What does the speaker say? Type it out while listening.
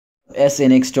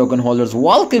SNX token holders,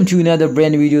 welcome to another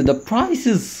brand new video. The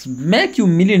prices make you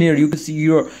millionaire. You can see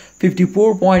your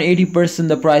 54.80%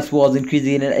 the price was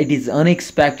increasing, and it is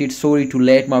unexpected. Sorry to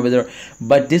late my brother,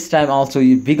 but this time also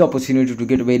a big opportunity to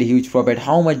get a very huge profit.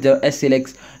 How much the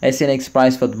SNX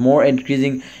price was more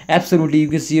increasing? Absolutely, you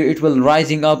can see here it will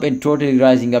rising up and totally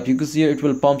rising up. You can see here it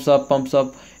will pumps up,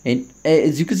 and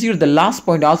as you can see here, the last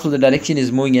point also the direction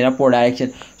is moving in upward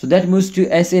direction, so that moves to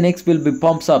SNX will be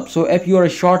pumps up. So if you are a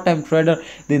short-term trader,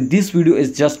 then this video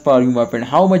is just for you, my friend.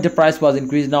 How much the price was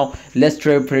increased now? Let's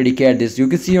try to predicate this. You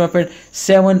can see, my friend,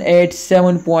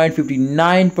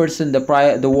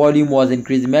 7.59% the volume was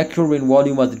increasing. Make sure when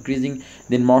volume was increasing,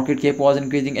 then market cap was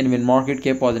increasing, and when market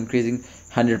cap was increasing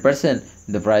 100%,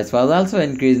 the price was also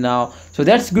increased now. So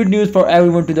that's good news for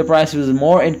everyone. To the price was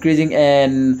more increasing,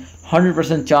 and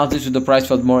 100% chances to the price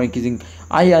was more increasing.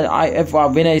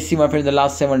 When I see, my friend, the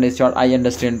last 7 days chart, I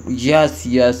understand. Yes.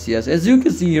 As you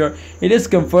can see here, it is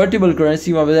comfortable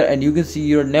currency, my brother, and you can see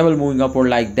here never moving upward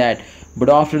like that. But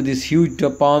after this huge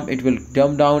pump, it will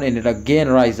dump down and it again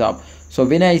rise up. So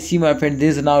when I see, my friend,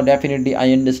 this now definitely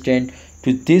I understand.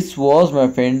 To this was, my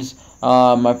friends,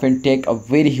 my friend, take a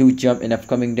very huge jump in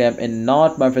upcoming time, and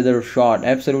not, my brother, short.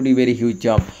 Absolutely very huge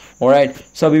jump. Alright,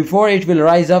 so before it will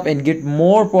rise up and get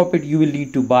more profit, you will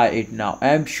need to buy it now. I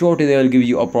am sure they will give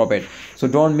you a profit, so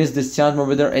don't miss this chance, my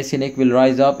brother. SNX will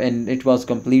rise up, and it was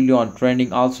completely on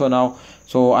trending also now,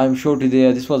 so I'm sure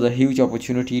today this was a huge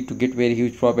opportunity to get very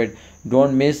huge profit.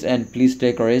 Don't miss, and please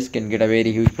take a risk and get a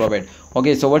very huge profit.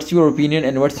 Okay, so what's your opinion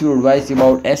and what's your advice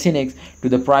about SNX? To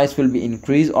the price will be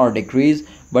increase or decrease?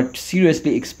 But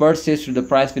seriously, experts says to the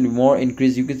price will be more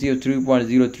increase. You can see a 3.03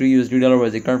 USD dollar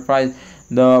was the current price.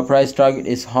 The price target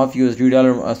is half USD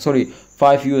dollar,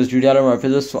 5 USD dollar, my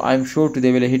brother. So I'm sure they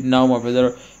will hit now, my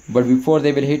brother, but before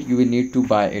they will hit, you will need to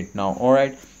buy it now.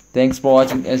 Alright, thanks for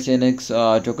watching SNX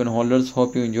token holders.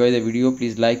 Hope you enjoy the video.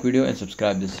 Please like video and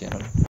subscribe this channel.